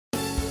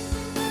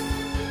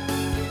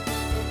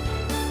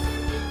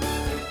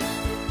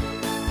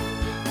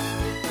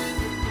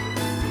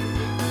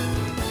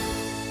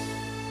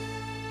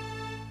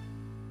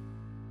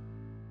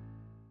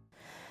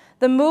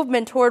The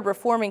movement toward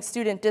reforming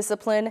student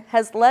discipline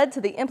has led to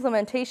the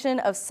implementation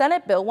of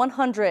Senate Bill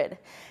 100.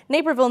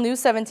 Naperville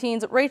News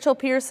 17's Rachel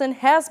Pearson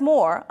has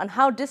more on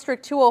how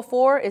District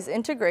 204 is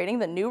integrating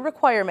the new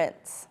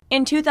requirements.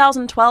 In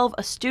 2012,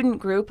 a student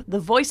group, the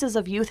Voices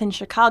of Youth in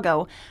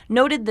Chicago,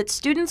 noted that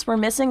students were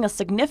missing a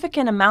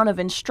significant amount of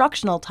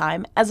instructional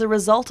time as a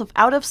result of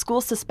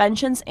out-of-school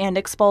suspensions and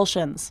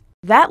expulsions.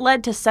 That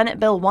led to Senate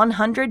Bill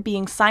 100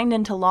 being signed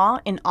into law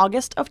in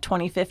August of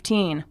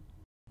 2015.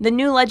 The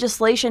new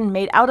legislation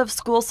made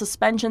out-of-school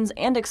suspensions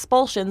and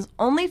expulsions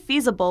only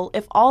feasible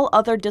if all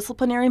other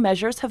disciplinary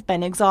measures have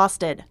been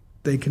exhausted.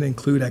 They can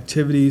include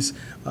activities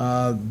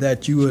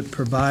that you would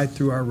provide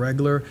through our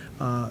regular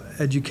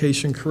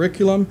education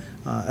curriculum,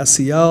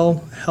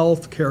 SEL,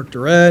 health,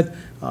 character ed,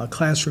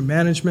 classroom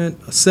management,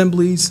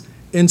 assemblies,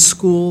 in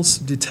schools,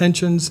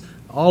 detentions.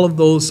 All of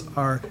those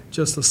are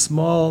just a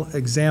small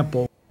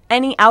example.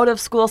 Any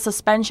out-of-school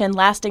suspension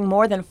lasting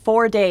more than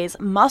 4 days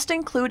must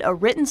include a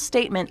written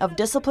statement of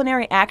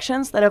disciplinary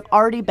actions that have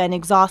already been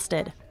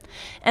exhausted.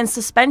 And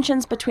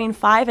suspensions between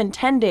 5 and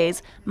 10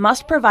 days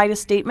must provide a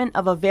statement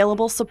of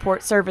available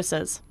support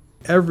services.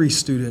 Every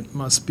student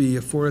must be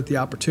afforded the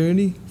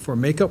opportunity for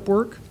makeup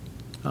work.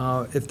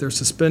 If they're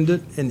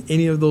suspended in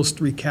any of those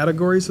 3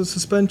 categories of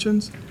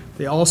suspensions,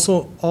 they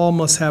also all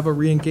must have a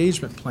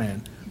re-engagement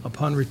plan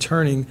upon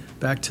returning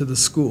back to the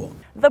school.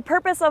 The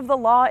purpose of the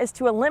law is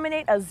to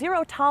eliminate a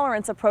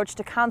zero-tolerance approach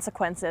to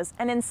consequences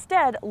and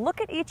instead look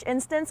at each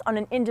instance on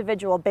an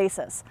individual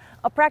basis,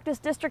 a practice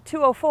District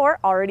 204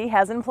 already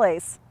has in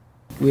place.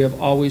 We have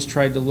always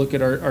tried to look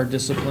at our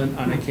discipline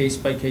on a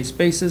case-by-case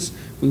basis.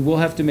 We will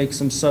have to make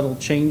some subtle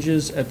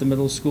changes at the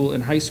middle school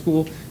and high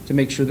school to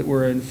make sure that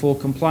we're in full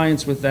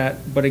compliance with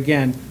that. But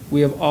again,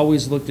 we have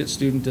always looked at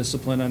student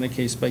discipline on a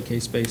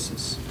case-by-case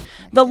basis.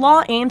 The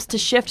law aims to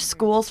shift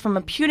schools from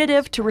a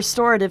punitive to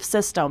restorative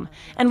system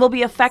and will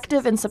be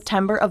effective in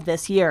September of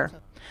this year.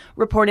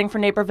 Reporting for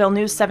Naperville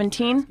News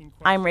 17,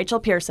 I'm Rachel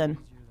Pearson.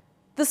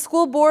 The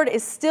school board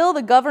is still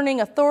the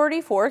governing authority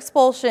for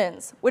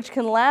expulsions, which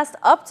can last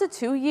up to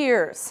 2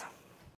 years.